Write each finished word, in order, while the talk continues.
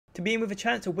To be in with a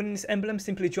chance of winning this emblem,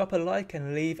 simply drop a like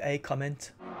and leave a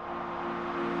comment.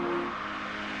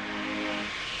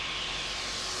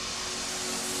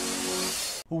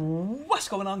 What's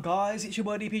going on, guys? It's your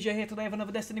boy DPJ here today with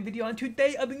another Destiny video, and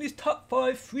today I bring this top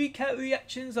 5 free cat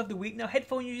reactions of the week. Now,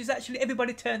 headphone users, actually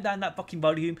everybody turn down that fucking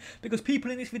volume because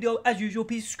people in this video, as usual,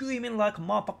 be screaming like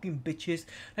motherfucking bitches.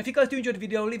 Now, if you guys do enjoy the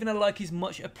video, leaving a like is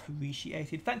much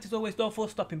appreciated. Thanks as always though for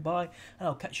stopping by, and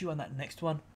I'll catch you on that next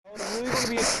one. It's really going to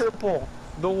be a triple.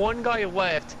 The one guy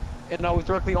left, and I was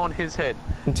directly on his head.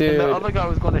 Dude. And the other guy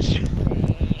was going to shoot.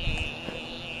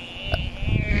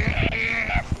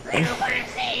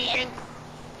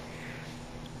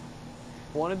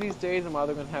 One of these days, I'm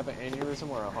either going to have an aneurysm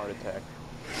or a heart attack.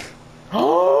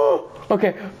 Oh!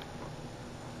 Okay.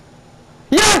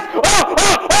 Yes! Oh! Oh!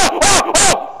 Oh! Oh!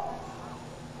 Oh!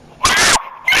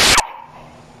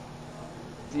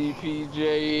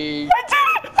 DPJ. I did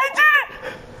it! I did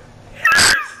it!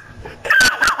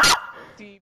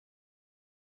 Yes!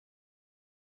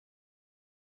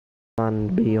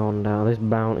 And beyond this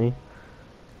bounty.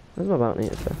 Where's my bounty?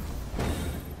 It's there.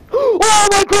 Oh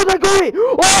my god, I got it!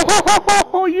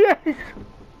 Oh, yes!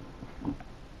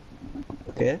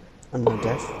 Okay, I'm not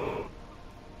deaf.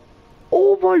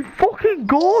 Oh my fucking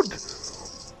god!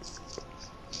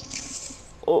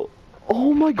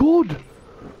 Oh my god!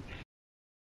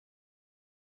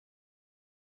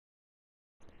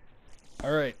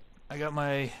 Alright, I got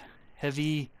my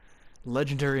heavy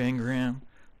legendary engram.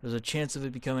 There's a chance of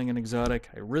it becoming an exotic.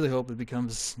 I really hope it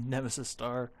becomes Nemesis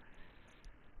Star.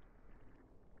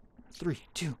 3,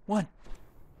 2, 1.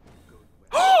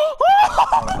 Oh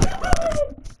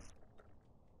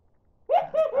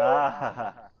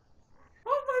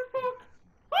my fuck!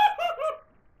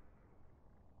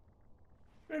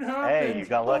 It happened! Hey, you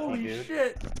got lucky, Holy dude.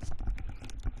 Shit.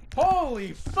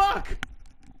 Holy fuck!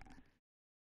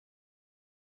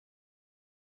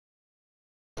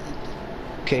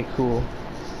 Okay, cool.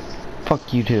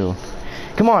 Fuck you too.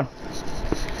 Come on.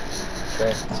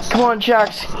 Okay. Come on,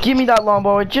 Jax. Give me that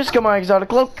longbow. I just got my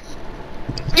exotic look.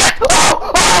 Yeah!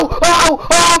 Oh! Oh! Oh!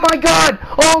 Oh my god!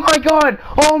 Oh my god!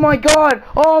 Oh my god!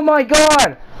 Oh my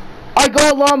god! I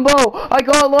got longbow! I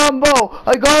got longbow!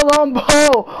 I got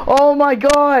longbow! Oh my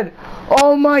god!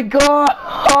 Oh my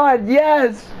god!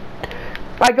 Yes!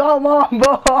 I got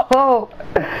longbow!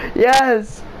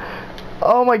 Yes!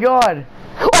 Oh my god!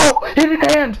 Oh! Hidden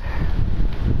hand!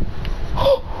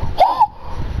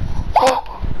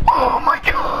 Oh my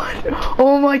god!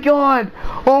 Oh my god!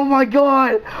 Oh my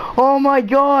god! Oh my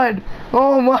god!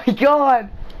 Oh my god!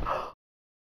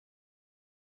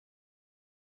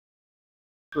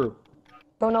 True.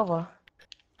 Go Nova.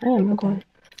 I am going.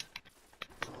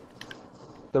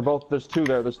 They're both, there's two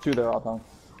there, Otto.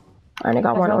 I only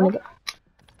got one. Is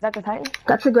that the Titan?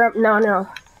 Got to grab. No.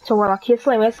 So Warlock. He's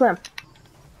slim. He's slim.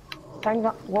 Titan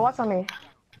got. Well, what's on me?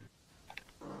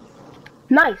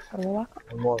 Nice. Warlock?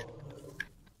 One more.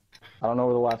 I don't know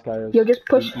where the last guy is. Yo, just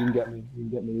push. You can get me, you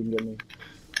can get me.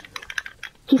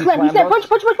 He's slim. He's slim.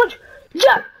 Punch.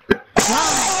 Jump.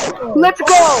 Let's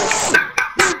go.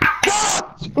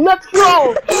 Let's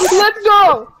go.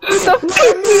 The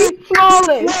fucking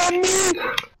flawless.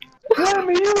 Let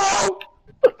me, you out!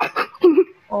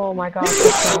 Oh my god.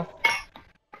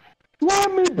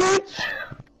 Let me, bitch!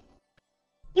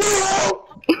 You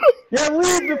out! Yeah,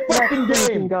 leave the fucking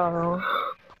game! Go.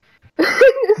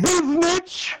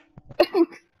 Bitch!